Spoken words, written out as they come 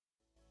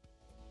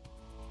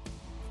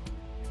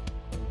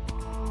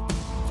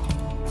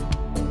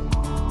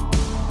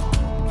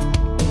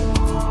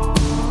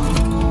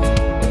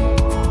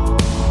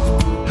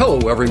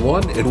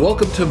everyone, and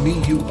welcome to Me,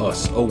 You,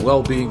 Us, a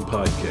well-being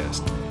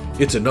podcast.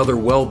 It's another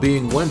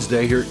Well-Being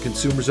Wednesday here at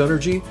Consumers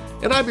Energy,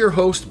 and I'm your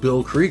host,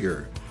 Bill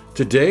Krieger.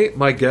 Today,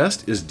 my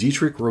guest is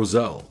Dietrich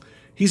Rosell.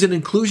 He's an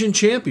inclusion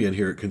champion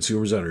here at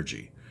Consumers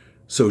Energy.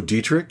 So,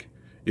 Dietrich,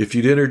 if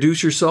you'd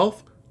introduce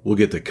yourself, we'll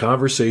get the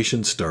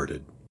conversation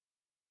started.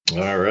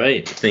 All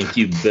right. Thank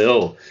you,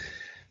 Bill.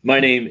 My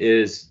name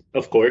is,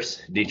 of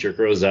course, Dietrich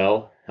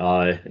Rosell,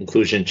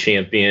 inclusion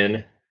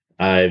champion.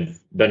 I've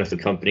been with the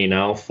company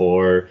now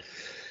for,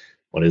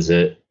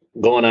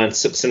 going on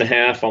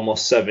 6.5,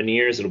 almost 7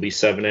 years. It'll be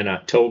 7 in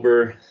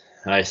October.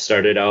 I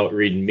started out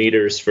reading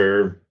meters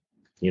for,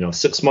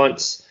 6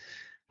 months,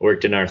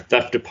 worked in our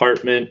theft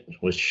department,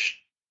 which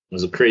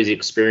was a crazy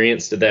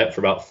experience. Did that for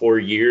about 4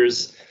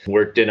 years.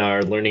 Worked in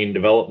our learning and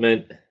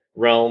development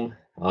realm,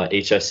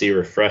 HSE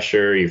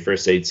refresher, your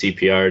first aid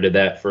CPR, did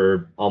that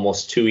for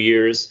almost 2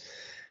 years.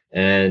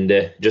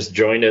 And just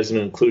joined as an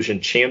inclusion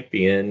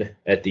champion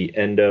at the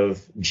end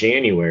of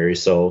January.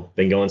 So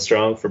been going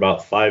strong for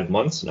about 5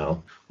 months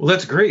now. Well,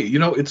 that's great.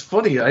 It's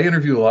funny. I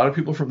interview a lot of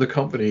people from the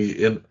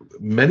company, and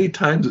many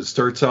times it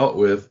starts out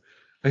with,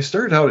 I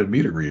started out in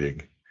meter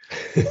reading.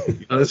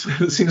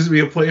 It seems to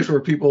be a place where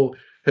people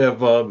have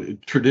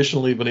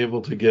traditionally been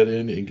able to get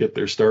in and get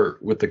their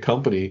start with the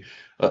company.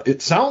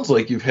 It sounds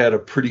like you've had a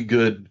pretty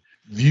good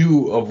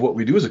view of what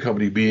we do as a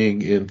company,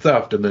 being in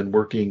theft and then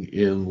working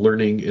in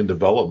learning and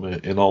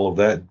development and all of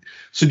that.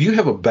 So do you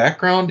have a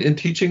background in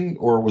teaching,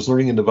 or was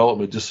learning and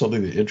development just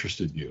something that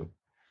interested you?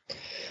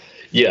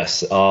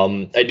 Yes,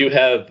 I do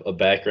have a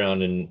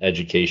background in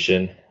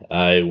education.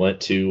 I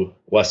went to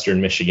Western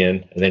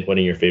Michigan, I think one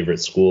of your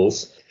favorite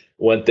schools.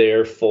 Went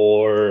there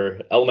for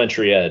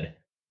elementary ed.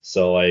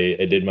 So I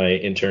did my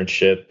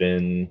internship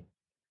in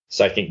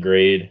second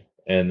grade.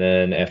 And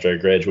then after I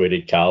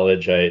graduated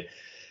college, I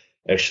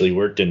actually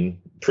worked in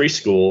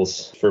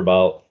preschools for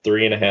about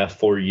 3.5,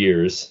 4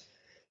 years.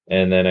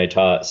 And then I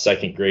taught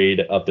second grade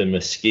up in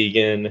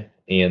Muskegon.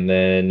 And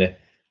then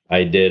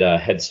I did a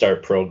Head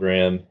Start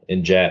program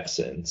in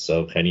Jackson.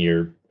 So kind of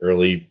your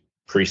early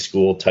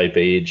preschool type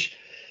age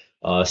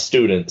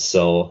students.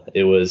 So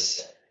it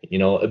was,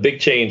 a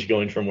big change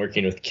going from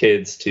working with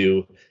kids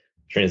to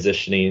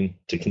transitioning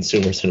to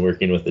consumers and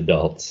working with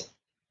adults.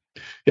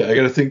 Yeah, I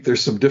got to think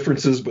there's some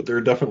differences, but there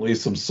are definitely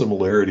some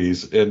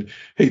similarities. And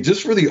hey,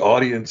 just for the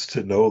audience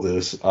to know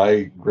this,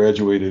 I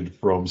graduated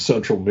from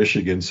Central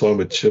Michigan, so I'm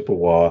a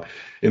Chippewa.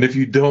 And if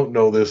you don't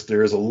know this,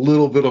 there's a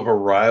little bit of a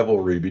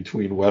rivalry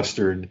between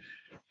Western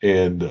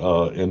and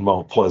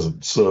Mount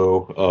Pleasant.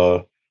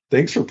 So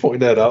thanks for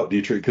pointing that out,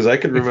 Dietrich, because I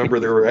can remember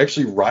there were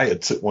actually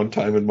riots at one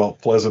time in Mount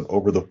Pleasant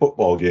over the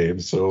football game.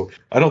 So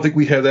I don't think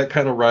we have that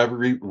kind of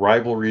rivalry,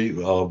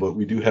 but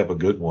we do have a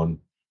good one.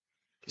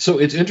 So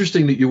it's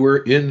interesting that you were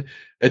in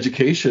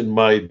education.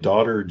 My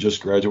daughter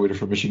just graduated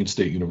from Michigan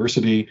State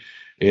University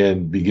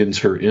and begins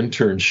her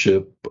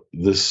internship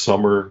this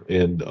summer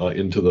and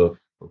into the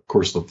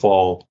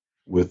fall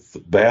with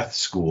Bath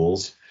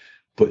schools.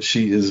 But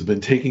she has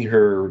been taking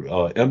her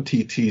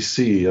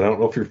MTTC, and I don't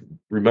know if you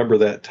remember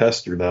that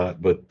test or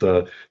not, but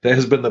that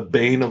has been the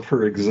bane of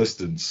her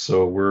existence.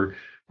 So we're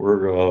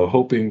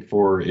hoping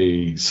for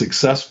a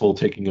successful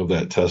taking of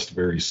that test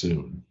very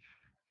soon.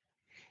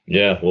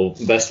 Yeah, well,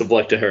 best of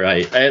luck to her.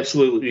 I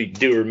absolutely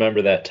do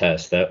remember that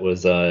test. That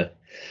was, if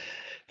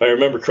I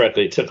remember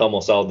correctly, it took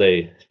almost all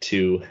day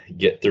to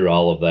get through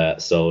all of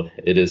that. So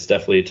it is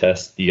definitely a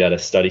test you got to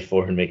study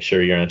for and make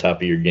sure you're on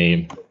top of your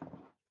game.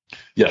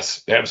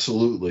 Yes,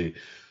 absolutely.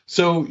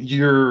 So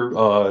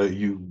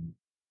you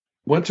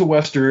went to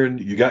Western,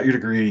 you got your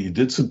degree, you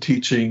did some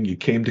teaching, you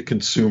came to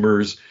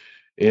consumers,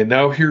 and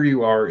now here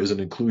you are as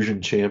an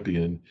inclusion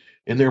champion.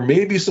 And there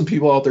may be some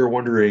people out there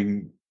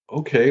wondering,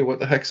 okay, what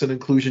the heck's an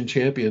inclusion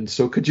champion?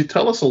 So could you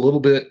tell us a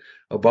little bit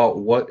about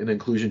what an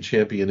inclusion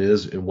champion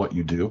is and what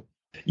you do?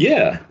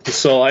 Yeah.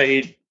 So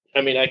I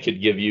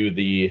could give you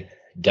the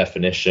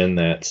definition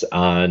that's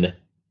on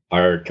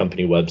our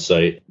company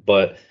website,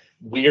 but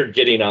we are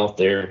getting out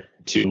there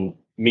to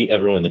meet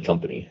everyone in the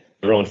company,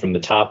 everyone from the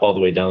top all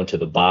the way down to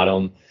the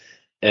bottom.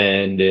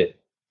 And,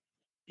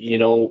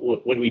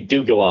 when we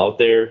do go out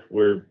there,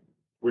 we're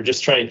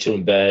just trying to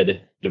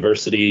embed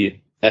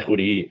diversity,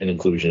 equity, and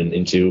inclusion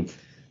into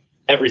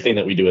everything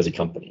that we do as a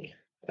company,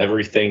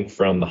 everything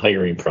from the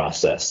hiring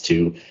process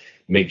to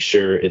make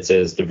sure it's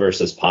as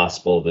diverse as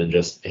possible than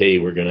just, hey,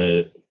 we're going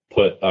to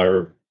put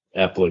our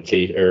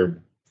application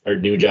or our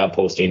new job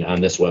posting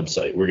on this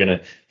website. We're going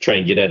to try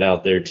and get it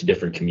out there to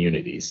different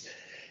communities.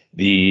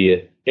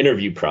 The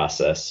interview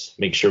process,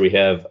 make sure we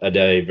have a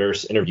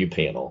diverse interview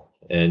panel.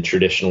 And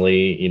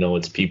traditionally,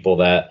 it's people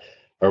that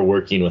are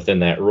working within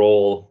that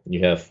role.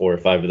 You have 4 or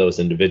 5 of those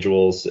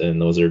individuals,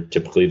 and those are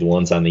typically the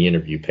ones on the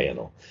interview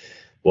panel.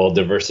 Well,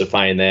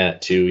 diversifying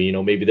that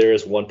to, maybe there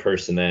is one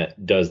person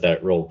that does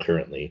that role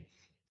currently.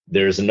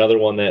 There's another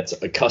one that's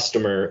a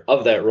customer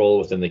of that role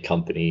within the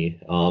company,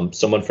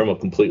 someone from a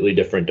completely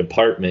different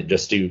department,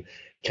 just to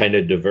kind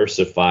of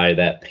diversify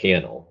that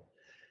panel.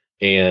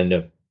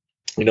 And,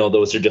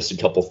 those are just a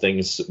couple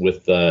things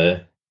with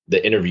the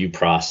interview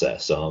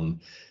process.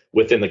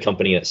 within the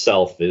company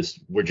itself is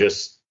we're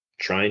just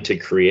trying to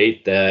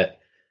create that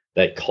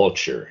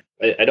culture.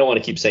 I don't want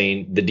to keep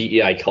saying the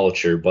DEI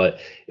culture, but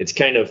it's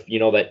kind of,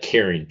 that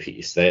caring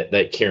piece,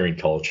 that caring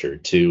culture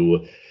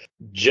to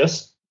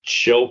just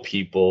show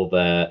people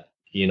that,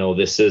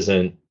 this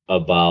isn't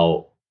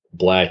about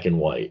black and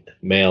white,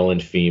 male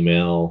and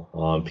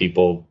female.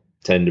 People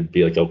tend to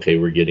be like, okay,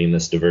 we're getting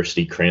this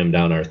diversity crammed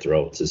down our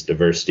throats. Is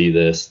diversity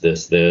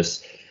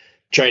this,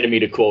 trying to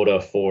meet a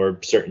quota for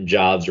certain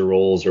jobs or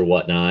roles or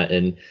whatnot.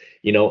 And,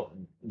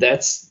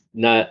 that's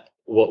not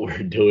what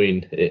we're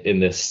doing in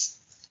this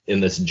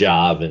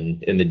job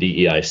and in the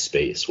DEI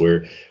space.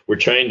 We're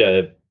trying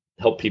to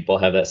help people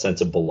have that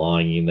sense of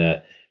belonging,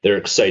 that they're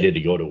excited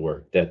to go to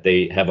work, that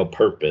they have a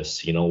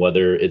purpose,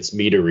 whether it's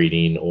meter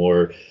reading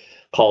or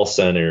call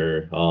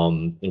center,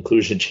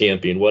 inclusion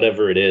champion,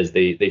 whatever it is,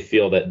 they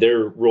feel that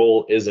their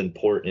role is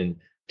important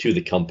to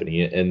the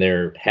company and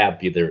they're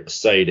happy, they're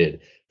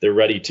excited, they're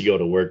ready to go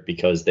to work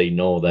because they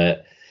know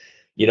that,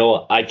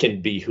 I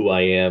can be who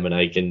I am and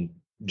I can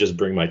just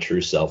bring my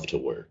true self to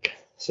work.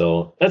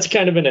 So that's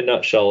kind of in a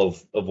nutshell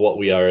of what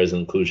we are as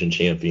inclusion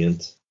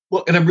champions.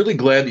 Well, and I'm really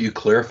glad that you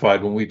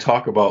clarified when we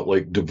talk about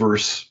like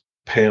diverse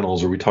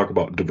panels or we talk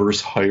about diverse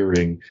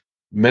hiring.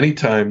 Many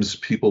times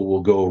people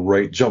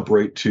will jump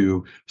right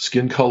to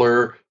skin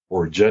color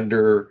or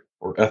gender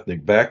or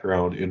ethnic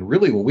background. And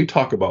really, when we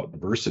talk about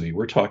diversity,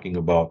 we're talking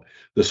about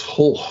this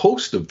whole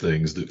host of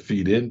things that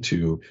feed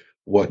into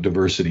what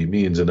diversity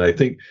means. And I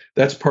think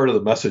that's part of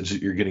the message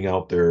that you're getting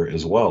out there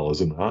as well,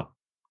 isn't it?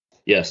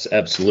 Yes,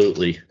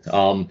 absolutely.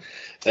 I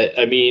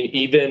mean,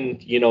 even,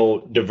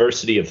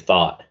 diversity of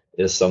thought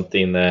is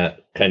something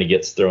that kind of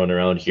gets thrown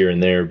around here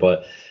and there,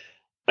 but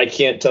I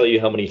can't tell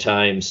you how many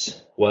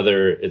times,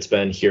 whether it's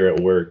been here at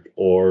work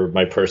or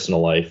my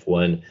personal life,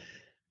 when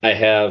I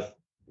have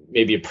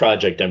maybe a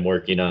project I'm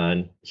working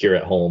on here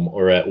at home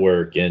or at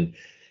work, and,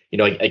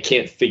 I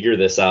can't figure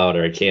this out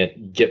or I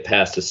can't get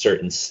past a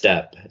certain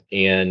step.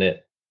 And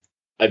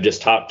I've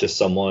just talked to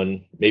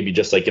someone, maybe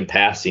just like in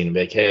passing, and be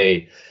like,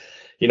 hey,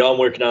 I'm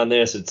working on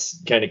this.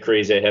 It's kind of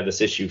crazy. I have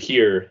this issue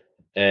here.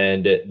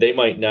 And they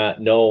might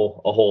not know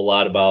a whole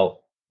lot about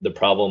the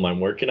problem I'm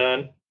working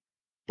on,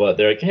 but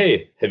they're like,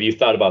 hey, have you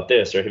thought about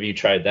this? Or have you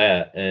tried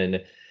that?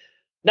 And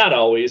not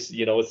always,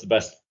 it's the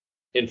best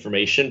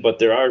information, but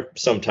there are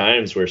some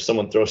times where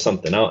someone throws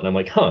something out and I'm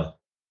like,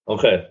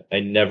 okay, I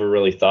never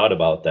really thought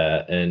about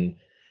that. And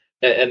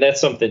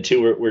that's something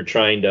too, we're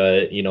trying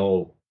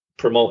to,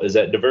 promote, is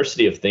that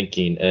diversity of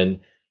thinking and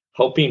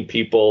helping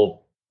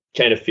people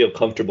kind of feel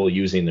comfortable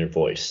using their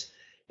voice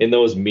in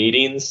those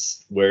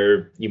meetings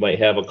where you might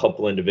have a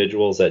couple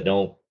individuals that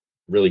don't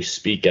really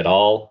speak at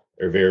all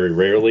or very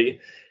rarely.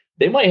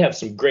 They might have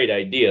some great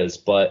ideas,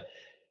 but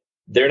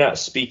they're not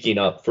speaking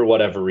up for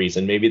whatever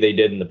reason. Maybe they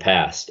did in the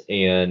past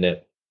and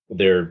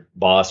their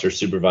boss or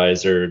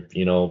supervisor,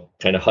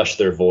 kind of hushed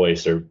their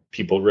voice, or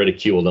people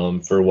ridiculed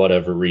them for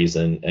whatever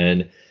reason.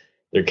 And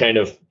they're kind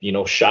of,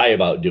 shy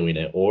about doing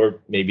it, or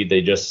maybe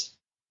they just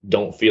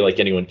don't feel like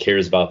anyone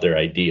cares about their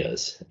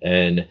ideas.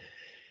 And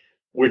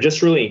we're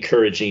just really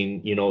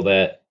encouraging,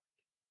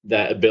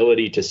 that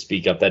ability to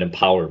speak up, that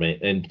empowerment,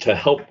 and to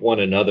help one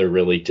another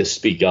really to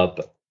speak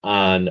up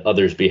on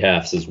others'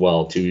 behalfs as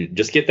well, to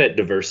just get that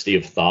diversity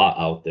of thought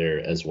out there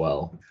as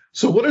well.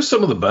 So what are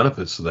some of the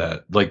benefits of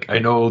that? Like, I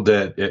know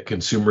that at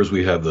Consumers,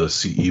 we have the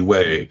CE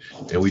Way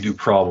and we do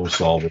problem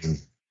solving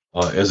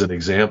as an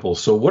example.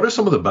 So what are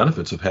some of the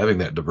benefits of having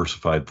that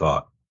diversified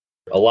thought?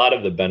 A lot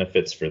of the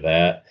benefits for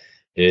that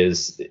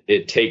is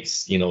it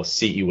takes,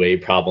 CE Way,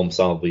 problem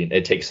solving,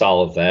 it takes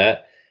all of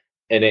that.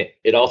 And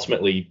it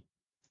ultimately,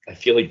 I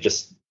feel like,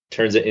 just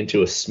turns it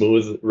into a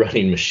smooth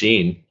running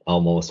machine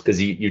almost,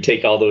 because you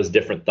take all those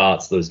different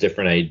thoughts, those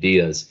different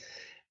ideas,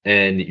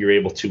 and you're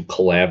able to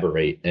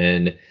collaborate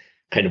and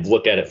kind of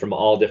look at it from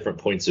all different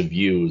points of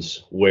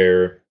views,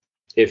 where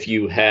if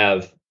you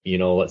have,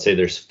 let's say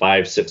there's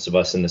 5, 6 of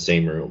us in the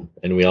same room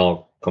and we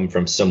all come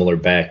from similar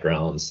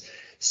backgrounds,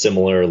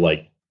 similar,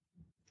 like,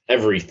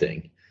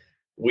 everything.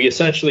 We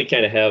essentially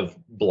kind of have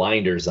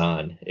blinders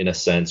on, in a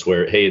sense,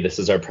 where, hey, this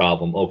is our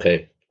problem.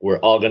 Okay, we're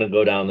all going to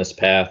go down this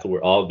path.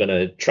 We're all going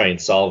to try and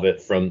solve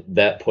it from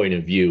that point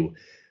of view,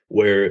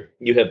 where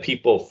you have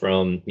people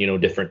from,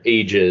 different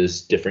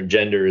ages, different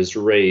genders,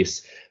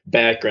 race,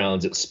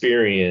 backgrounds,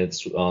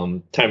 experience,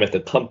 time at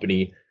the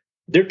company.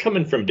 They're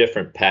coming from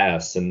different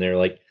paths, and they're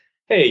like,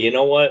 hey, you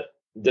know what?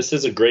 This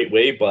is a great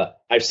way,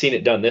 but I've seen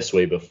it done this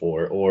way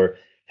before. Or,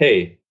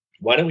 hey,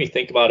 why don't we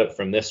think about it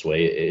from this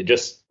way? It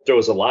just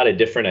throws a lot of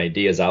different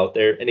ideas out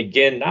there. And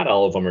again, not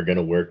all of them are going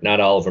to work. Not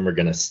all of them are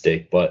going to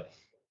stick, but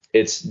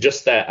it's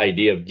just that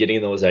idea of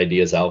getting those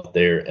ideas out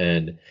there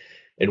and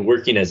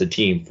working as a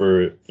team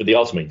for the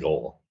ultimate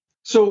goal.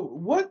 So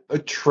what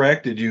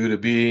attracted you to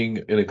being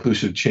an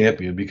inclusive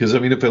champion? Because, I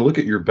mean, if I look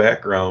at your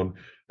background,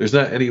 there's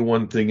not any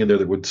one thing in there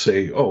that would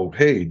say, oh,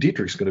 hey,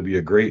 Dietrich's going to be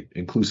a great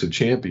inclusive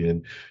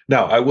champion.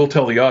 Now, I will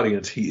tell the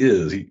audience he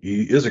is.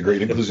 He is a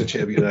great inclusive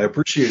champion, and I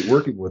appreciate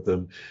working with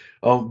him.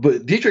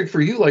 But Dietrich,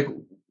 for you, like,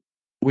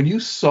 when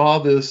you saw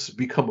this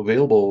become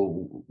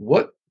available,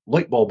 what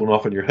light bulb went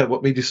off in your head?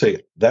 What made you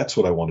say, that's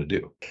what I want to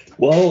do?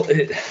 Well,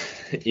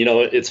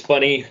 it's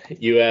funny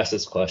you ask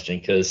this question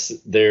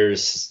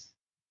because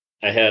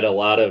I had a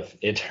lot of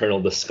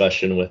internal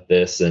discussion with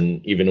this,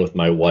 and even with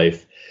my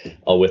wife,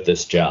 with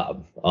this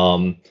job.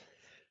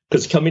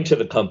 Because coming to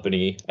the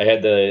company, I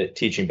had the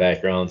teaching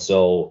background,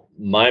 so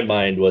my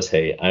mind was,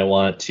 hey, I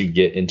want to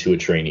get into a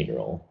training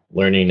role,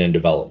 learning and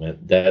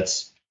development.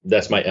 That's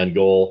my end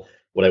goal,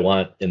 what I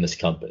want in this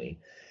company.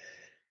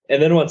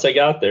 And then once I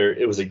got there,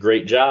 it was a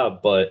great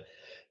job, but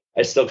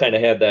I still kind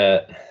of had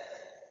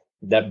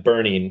that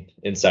burning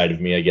inside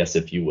of me, I guess,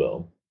 if you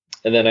will.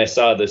 And then I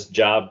saw this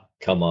job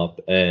come up,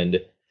 and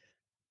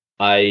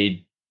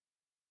I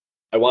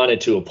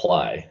wanted to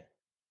apply,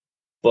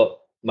 but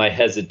my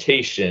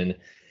hesitation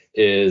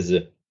is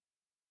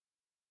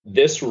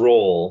this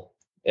role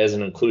as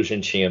an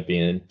inclusion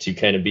champion to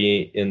kind of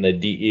be in the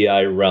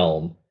DEI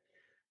realm.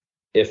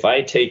 If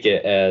I take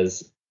it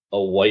as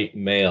a white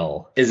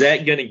male, is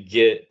that going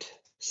to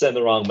send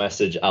the wrong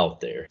message out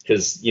there?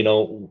 Because,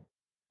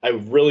 I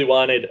really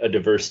wanted a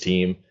diverse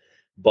team,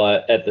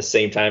 but at the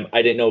same time,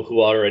 I didn't know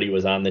who already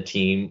was on the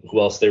team, who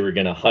else they were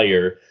going to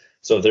hire.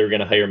 So if they were going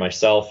to hire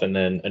myself and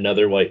then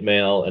another white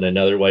male and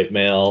another white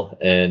male,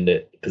 and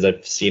because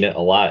I've seen it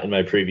a lot in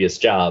my previous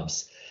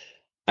jobs,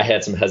 I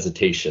had some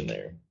hesitation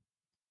there.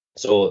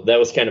 So that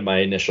was kind of my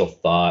initial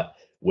thought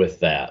with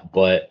that.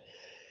 But,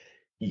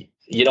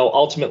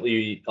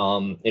 ultimately,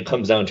 it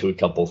comes down to a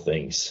couple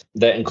things.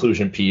 That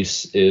inclusion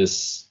piece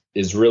is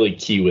really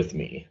key with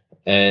me.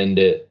 And,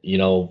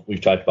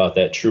 we've talked about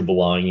that true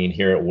belonging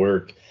here at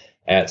work,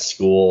 at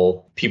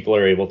school. People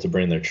are able to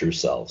bring their true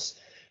selves.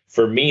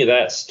 For me,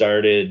 that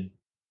started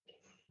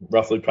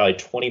roughly probably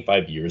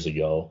 25 years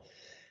ago.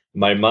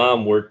 My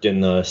mom worked in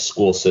the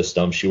school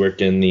system. She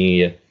worked in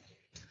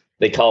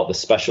they call it the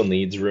special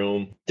needs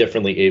room,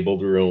 differently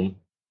abled room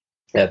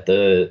at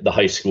the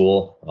high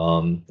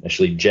school,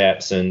 actually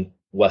Jackson,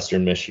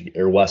 Western Michigan,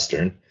 or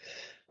Western,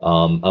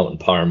 out in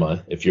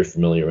Parma, if you're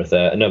familiar with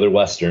that. Another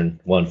Western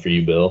one for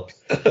you, Bill.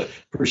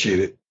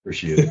 Appreciate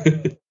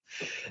it.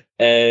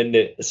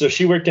 And so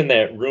she worked in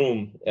that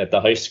room at the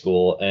high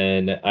school,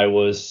 and I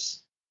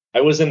was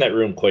in that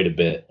room quite a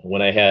bit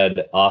when I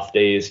had off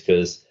days,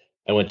 because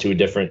I went to a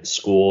different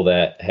school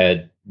that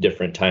had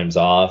different times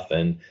off,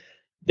 and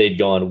they'd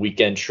go on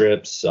weekend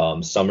trips,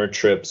 summer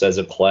trips as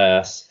a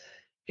class,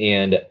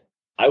 and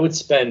I would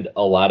spend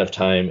a lot of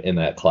time in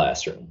that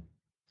classroom.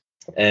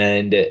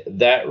 And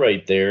that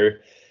right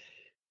there,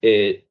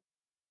 it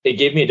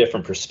gave me a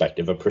different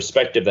perspective, a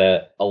perspective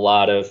that a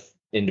lot of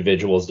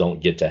individuals don't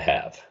get to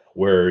have,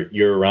 where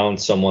you're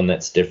around someone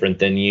that's different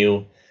than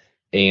you.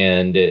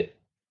 And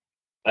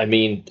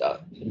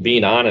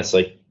being honest,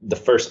 like the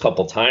first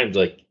couple times,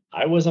 like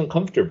I was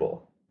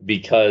uncomfortable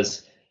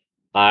because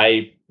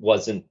I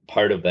wasn't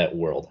part of that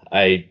world.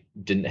 I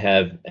didn't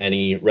have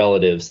any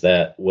relatives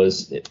that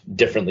was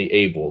differently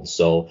abled.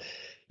 So,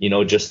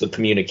 just the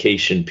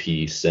communication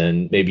piece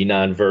and maybe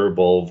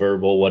nonverbal,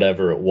 verbal,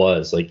 whatever it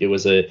was, like it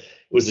was a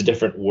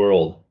different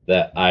world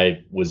that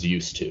I was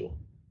used to.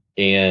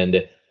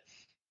 And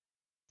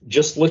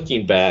just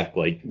looking back,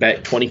 like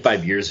back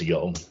 25 years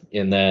ago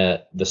in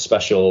the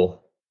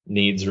special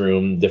needs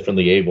room,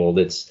 differently abled,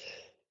 it's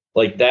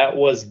like that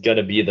was going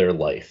to be their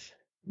life.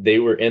 They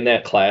were in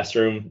that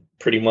classroom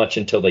pretty much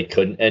until they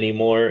couldn't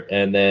anymore.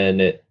 And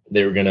then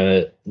they were going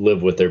to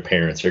live with their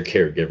parents or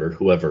caregiver,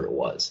 whoever it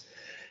was.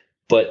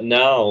 But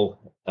now,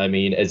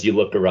 as you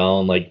look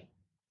around, like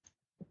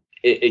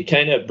it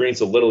kind of brings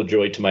a little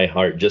joy to my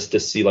heart just to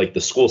see like the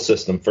school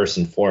system, first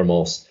and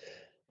foremost,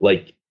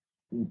 like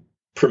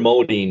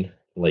promoting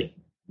like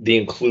the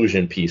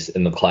inclusion piece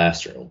in the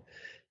classroom.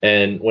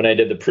 And when I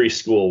did the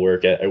preschool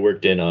work, I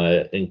worked in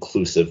an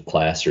inclusive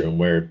classroom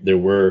where there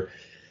were,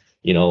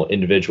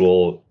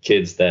 individual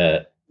kids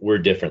that were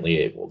differently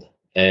abled.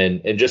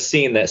 And just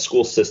seeing that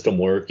school system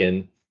work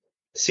and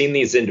seeing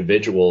these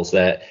individuals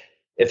that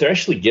if they're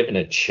actually given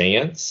a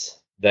chance,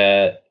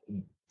 that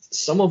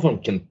some of them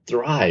can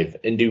thrive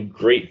and do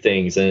great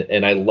things.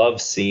 And I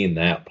love seeing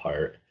that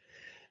part.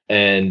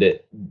 And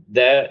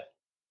that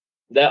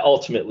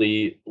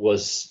ultimately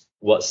was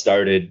what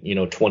started,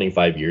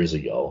 25 years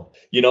ago.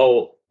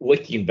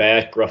 Looking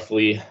back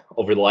roughly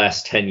over the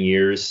last 10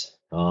 years,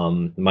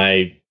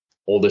 my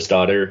oldest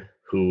daughter,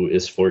 who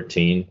is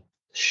 14,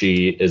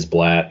 she is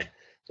Black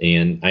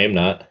and I am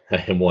not.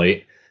 I am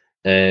white.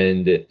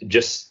 And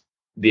just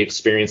the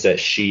experience that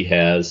she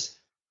has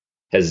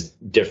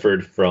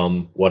differed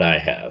from what I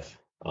have.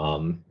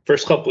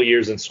 First couple of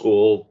years in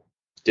school,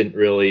 didn't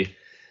really,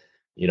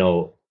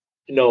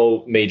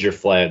 no major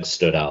flags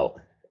stood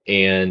out.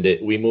 And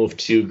we moved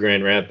to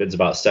Grand Rapids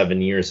about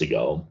 7 years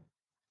ago.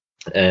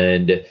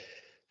 And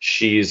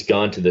she's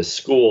gone to this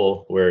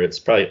school where it's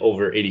probably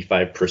over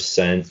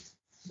 85%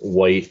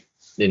 white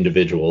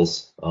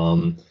individuals.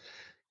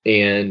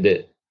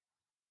 And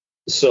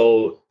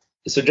so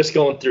just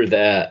going through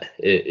that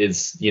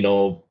is,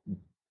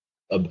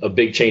 a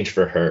big change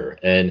for her.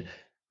 And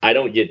I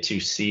don't get to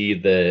see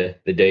the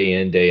day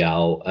in, day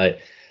out.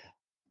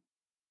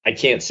 I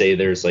can't say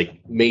there's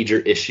like major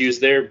issues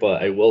there,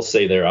 but I will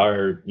say there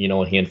are,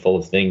 a handful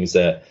of things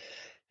that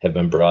have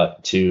been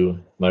brought to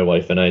my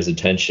wife and I's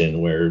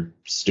attention where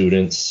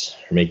students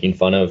are making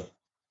fun of,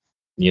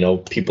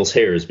 people's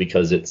hairs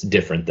because it's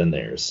different than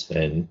theirs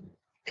and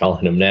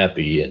calling them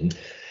nappy.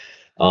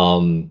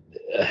 And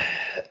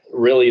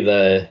really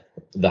the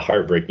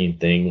heartbreaking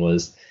thing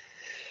was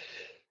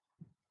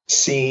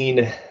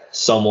seeing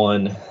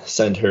someone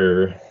send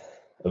her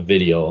a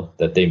video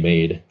that they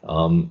made,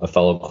 a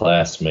fellow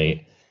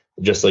classmate,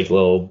 just like a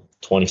little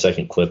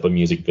 20-second clip of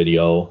music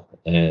video,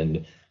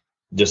 and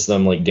just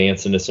them like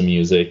dancing to some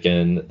music,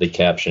 and the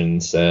caption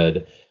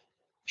said,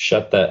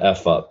 "Shut the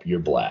F up, you're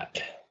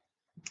black."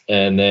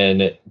 And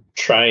then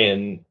try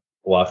and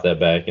walk that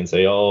back and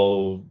say,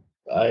 "Oh,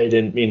 I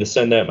didn't mean to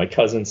send that. My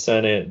cousin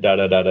sent it, da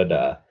da da da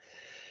da."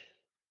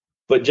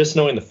 But just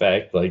knowing the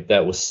fact like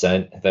that was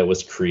sent, that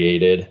was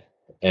created,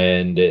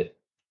 and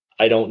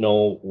I don't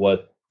know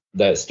what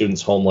that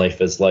student's home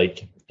life is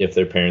like, if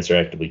their parents are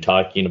actively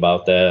talking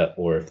about that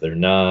or if they're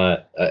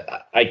not.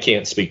 I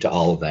can't speak to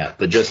all of that,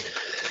 but just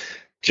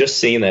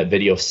seeing that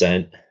video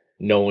sent,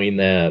 knowing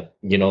that,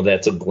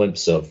 that's a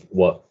glimpse of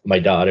what my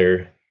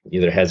daughter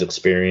either has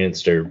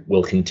experienced or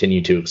will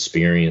continue to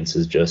experience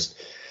is just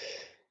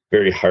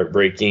very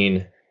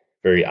heartbreaking,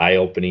 very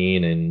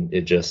eye-opening, and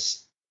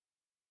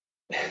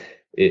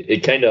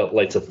it kind of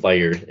lights a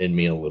fire in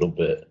me a little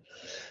bit.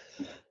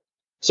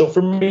 So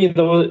for me,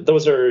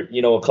 those are,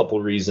 a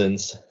couple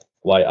reasons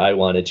why I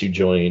wanted to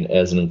join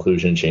as an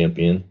inclusion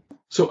champion.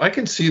 So I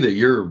can see that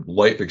your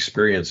life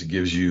experience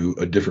gives you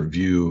a different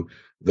view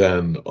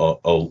than a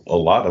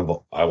lot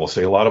of, I will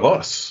say, a lot of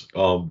us.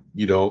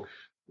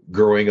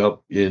 Growing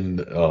up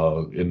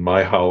in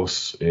my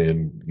house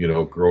and,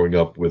 growing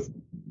up with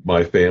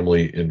my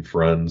family and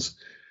friends,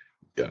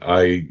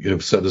 I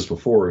have said this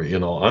before,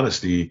 in all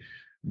honesty,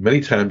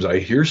 many times I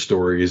hear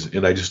stories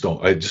and I just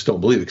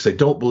don't believe it, because I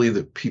don't believe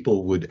that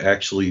people would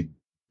actually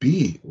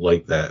be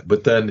like that.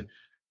 But then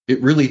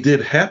it really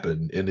did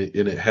happen, and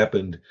it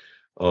happened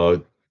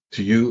to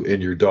you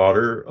and your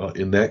daughter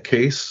in that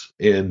case.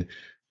 And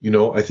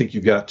I think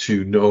you got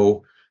to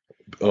know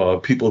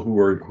people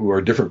who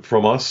are different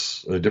from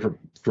us, different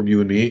from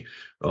you and me,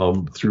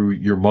 through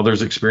your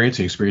mother's experience,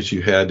 the experience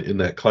you had in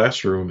that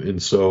classroom.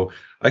 And so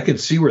I can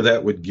see where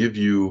that would give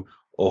you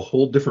a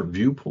whole different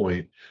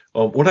viewpoint.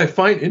 What I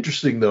find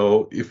interesting,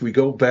 though, if we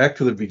go back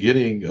to the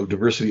beginning of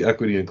diversity,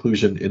 equity,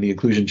 inclusion, and the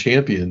inclusion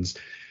champions,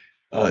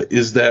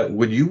 is that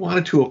when you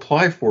wanted to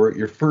apply for it,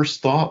 your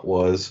first thought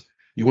was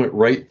you went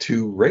right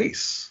to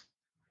race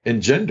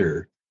and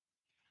gender,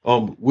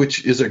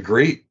 which is a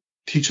great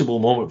teachable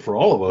moment for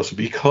all of us,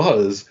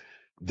 because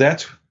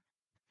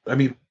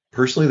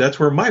personally, that's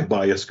where my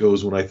bias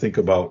goes when I think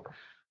about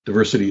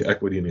diversity,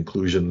 equity, and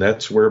inclusion.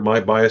 That's where my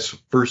bias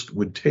first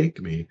would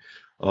take me.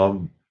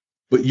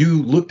 But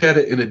you looked at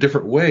it in a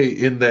different way,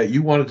 in that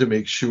you wanted to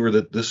make sure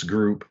that this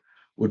group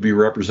would be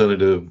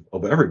representative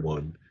of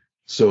everyone,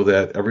 so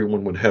that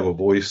everyone would have a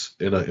voice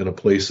in a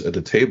place at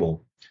the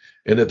table,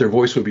 and that their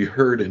voice would be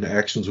heard and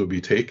actions would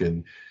be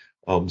taken.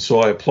 So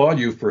I applaud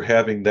you for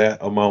having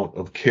that amount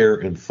of care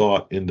and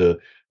thought into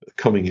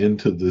coming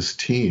into this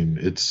team.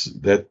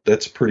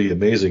 That's pretty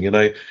amazing. And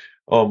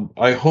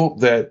I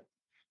hope that,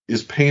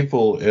 as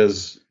painful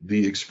as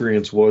the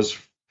experience was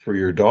for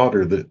your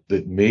daughter,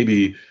 that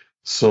maybe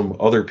some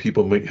other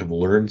people might have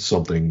learned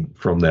something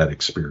from that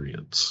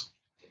experience.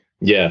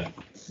 Yeah,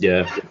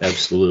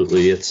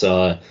 absolutely. It's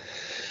one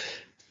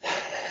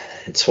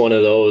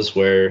of those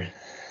where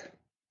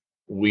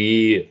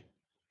we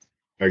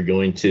are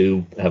going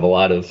to have a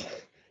lot of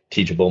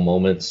teachable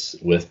moments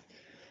with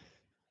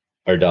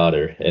our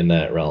daughter in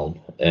that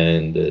realm,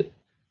 and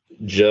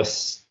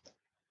just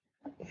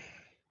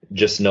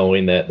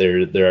knowing that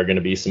there are going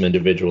to be some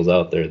individuals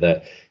out there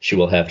that she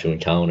will have to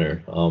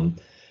encounter.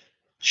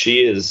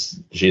 She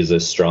is a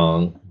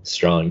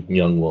strong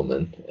young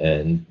woman,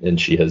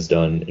 and she has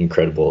done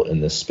incredible in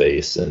this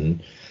space,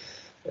 and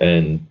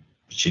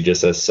she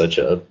just has such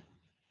a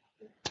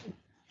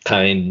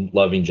kind,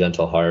 loving,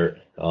 gentle heart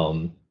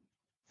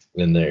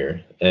in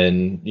there.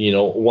 And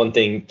one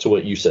thing to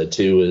what you said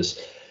too is,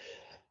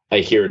 I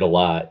hear it a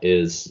lot,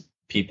 is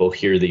people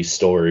hear these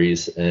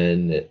stories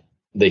and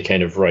they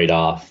kind of write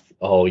off,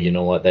 "Oh, you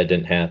know what, that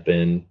didn't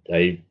happen.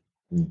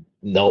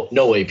 No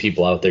way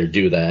people out there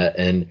do that."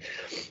 And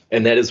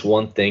that is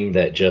one thing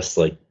that just,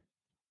 like,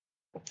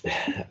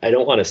 I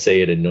don't want to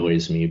say it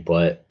annoys me,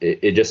 but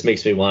it just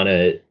makes me want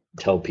to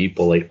tell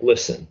people, like,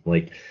 listen,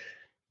 like,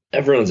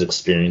 everyone's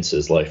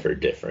experiences in life are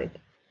different.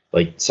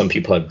 Like, some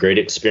people have great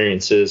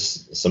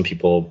experiences, some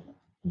people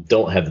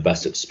don't have the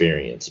best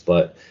experience.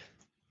 But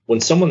when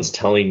someone's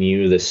telling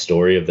you this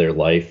story of their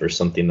life or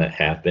something that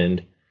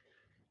happened,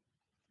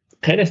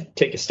 kind of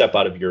take a step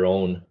out of your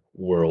own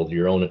world,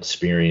 your own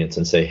experience,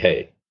 and say,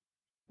 hey,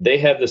 they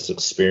have this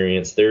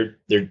experience. They're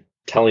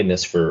telling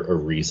this for a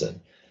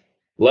reason.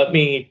 Let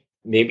me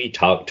maybe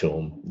talk to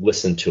them,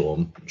 listen to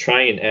them,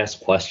 try and ask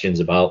questions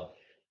about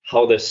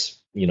how this,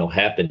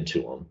 happened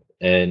to them.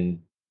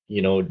 And,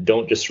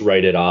 don't just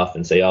write it off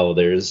and say, oh,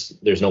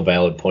 there's no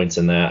valid points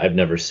in that. I've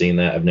never seen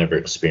that. I've never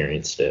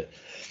experienced it.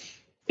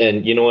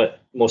 And you know what?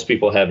 Most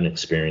people haven't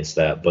experienced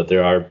that, but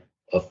there are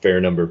a fair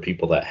number of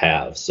people that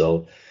have.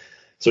 So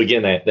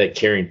again, that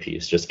caring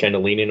piece, just kind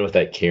of lean in with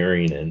that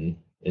caring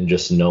and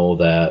just know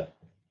that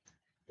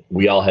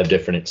we all have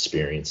different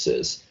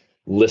experiences.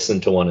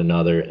 Listen to one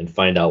another and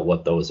find out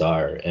what those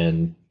are.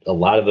 And a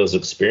lot of those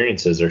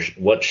experiences are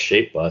what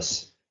shape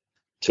us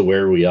to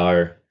where we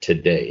are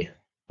today.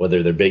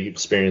 Whether they're big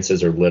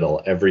experiences or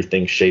little,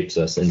 everything shapes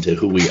us into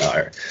who we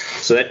are.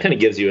 So that kind of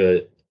gives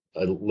you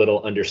a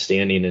little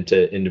understanding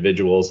into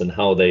individuals and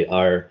how they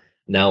are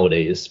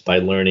nowadays by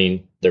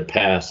learning their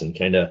past and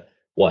kind of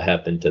what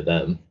happened to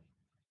them.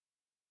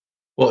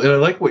 Well, and I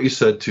like what you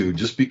said too.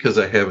 Just because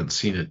I haven't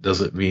seen it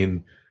doesn't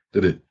mean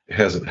that it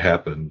hasn't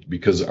happened,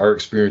 because our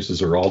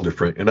experiences are all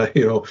different.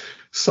 And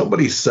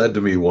somebody said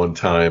to me one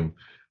time,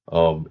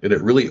 and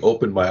it really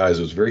opened my eyes.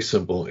 It was very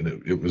simple, and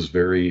it was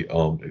very,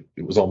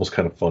 it was almost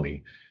kind of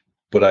funny.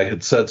 But I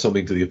had said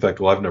something to the effect,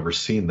 well, I've never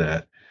seen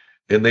that.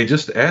 And they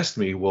just asked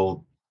me,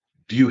 well,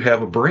 do you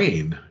have a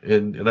brain?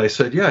 And I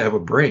said, yeah, I have a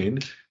brain.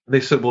 And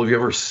they said, well, have you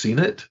ever seen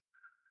it?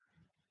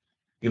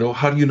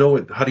 How do you know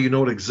it? How do you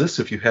know it exists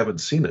if you haven't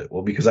seen it?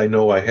 Well, because I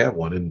know I have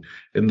one.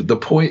 And the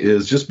point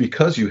is, just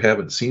because you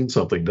haven't seen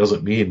something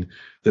doesn't mean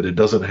that it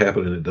doesn't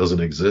happen and it doesn't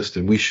exist.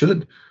 And we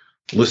should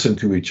listen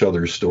to each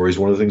other's stories.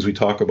 One of the things we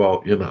talk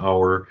about in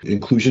our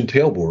inclusion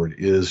tailboard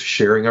is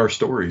sharing our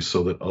stories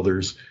so that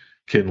others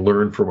can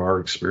learn from our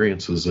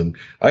experiences. And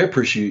I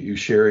appreciate you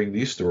sharing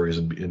these stories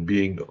and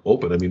being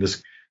open. I mean,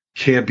 this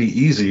can't be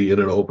easy in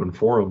an open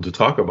forum to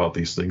talk about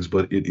these things,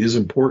 but it is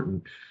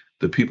important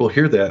that people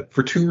hear that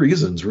for two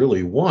reasons,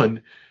 really.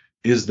 One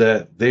is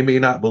that they may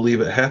not believe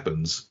it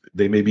happens.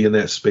 They may be in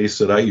that space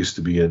that I used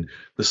to be in.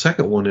 The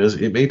second one is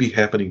it may be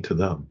happening to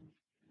them.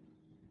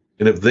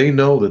 And if they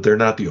know that they're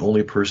not the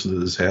only person that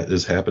this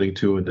is happening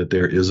to, and that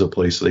there is a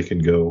place they can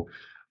go,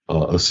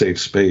 a safe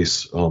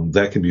space,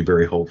 that can be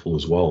very helpful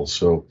as well.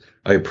 So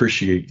I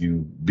appreciate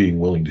you being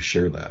willing to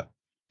share that.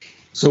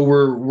 So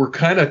we're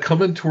kind of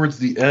coming towards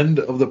the end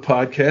of the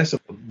podcast.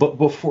 But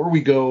before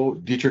we go,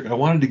 Dietrich, I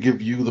wanted to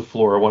give you the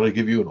floor. I wanted to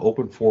give you an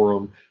open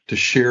forum to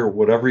share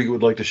whatever you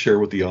would like to share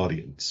with the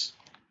audience.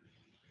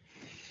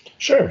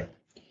 Sure.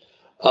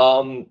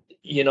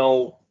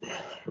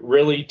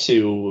 Really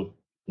to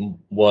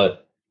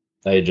what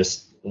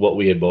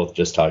we had both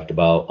just talked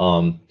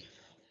about,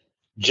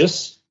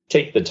 just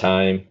take the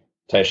time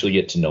to actually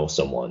get to know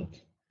someone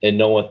and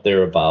know what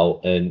they're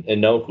about and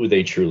know who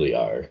they truly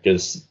are,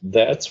 because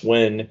that's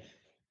when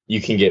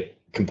you can get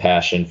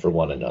compassion for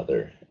one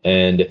another.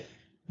 And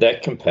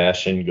that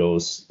compassion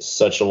goes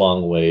such a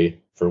long way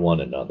for one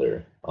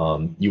another.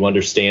 You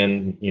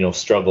understand,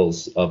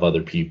 struggles of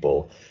other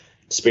people,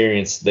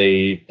 experience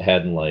they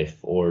had in life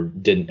or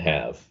didn't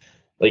have.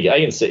 Like,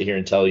 I can sit here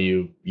and tell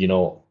you,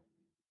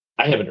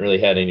 I haven't really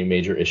had any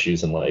major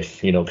issues in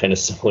life, kind of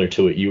similar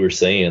to what you were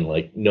saying,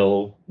 like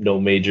no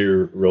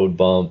major road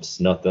bumps,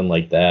 nothing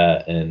like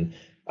that. And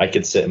I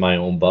could sit in my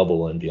own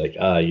bubble and be like,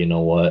 you know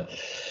what,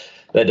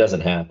 that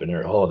doesn't happen,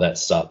 or, oh, that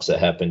sucks, that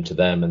happened to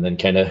them, and then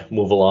kind of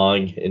move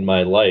along in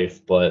my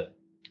life. But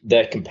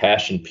that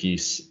compassion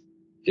piece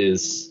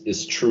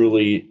is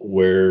truly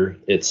where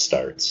it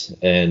starts.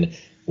 And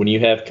when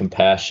you have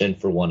compassion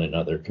for one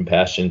another,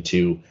 compassion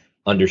to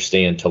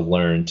understand, to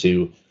learn,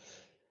 to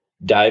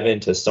dive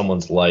into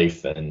someone's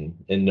life and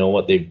know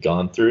what they've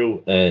gone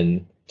through,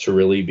 and to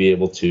really be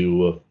able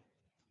to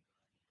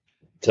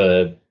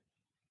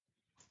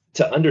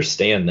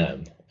understand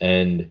them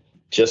and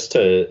just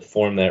to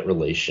form that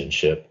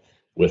relationship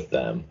with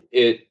them.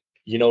 It,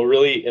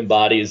 really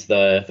embodies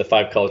the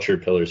 5 culture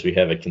pillars we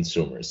have at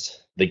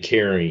Consumers: the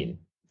caring,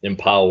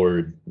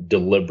 empowered,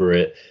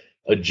 deliberate,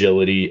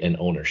 agility, and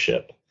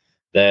ownership.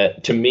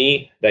 That, to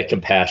me, that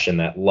compassion,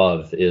 that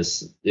love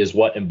is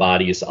what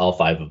embodies all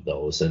 5 of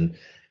those. And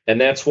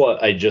that's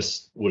what I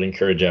just would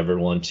encourage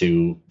everyone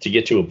to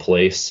get to a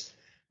place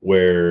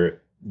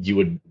where you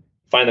would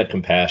find that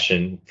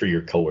compassion for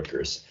your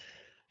coworkers.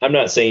 I'm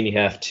not saying you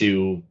have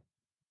to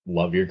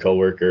love your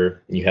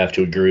coworker, you have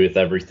to agree with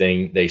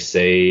everything they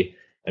say.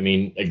 I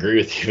mean, agree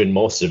with even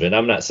most of it.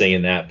 I'm not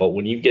saying that, but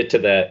when you get to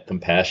that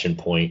compassion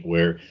point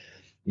where,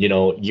 you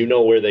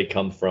know where they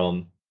come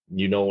from,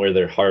 where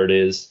their heart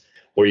is,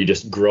 or you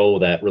just grow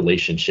that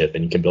relationship,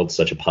 and you can build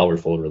such a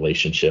powerful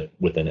relationship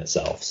within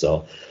itself.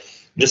 So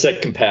just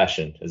that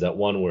compassion is that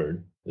one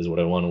word is what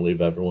I want to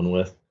leave everyone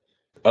with.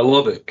 I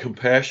love it.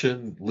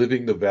 Compassion,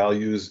 living the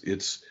values.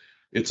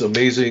 It's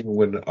amazing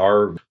when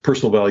our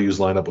personal values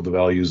line up with the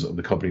values of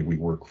the company we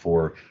work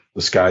for.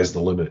 The sky's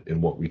the limit in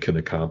what we can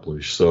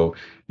accomplish. So,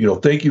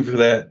 thank you for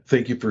that.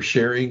 Thank you for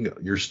sharing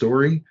your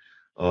story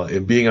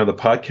and being on the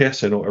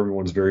podcast. I know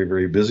everyone's very,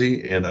 very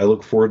busy, and I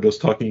look forward to us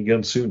talking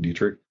again soon,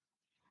 Dietrich.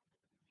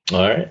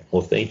 All right.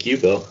 Well, thank you,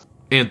 Bill.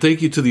 And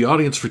thank you to the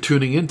audience for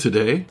tuning in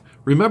today.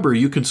 Remember,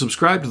 you can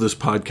subscribe to this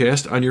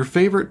podcast on your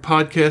favorite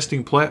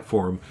podcasting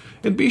platform,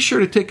 and be sure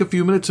to take a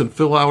few minutes and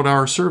fill out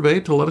our survey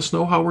to let us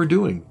know how we're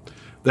doing.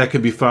 That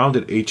can be found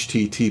at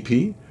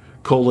http://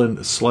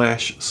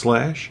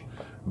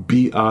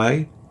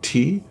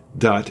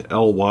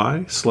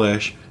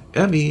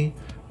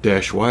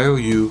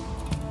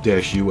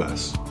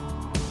 bit.ly/me-you-us.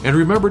 And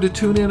remember to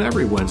tune in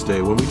every Wednesday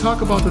when we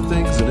talk about the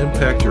things that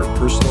impact your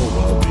personal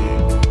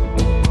well-being.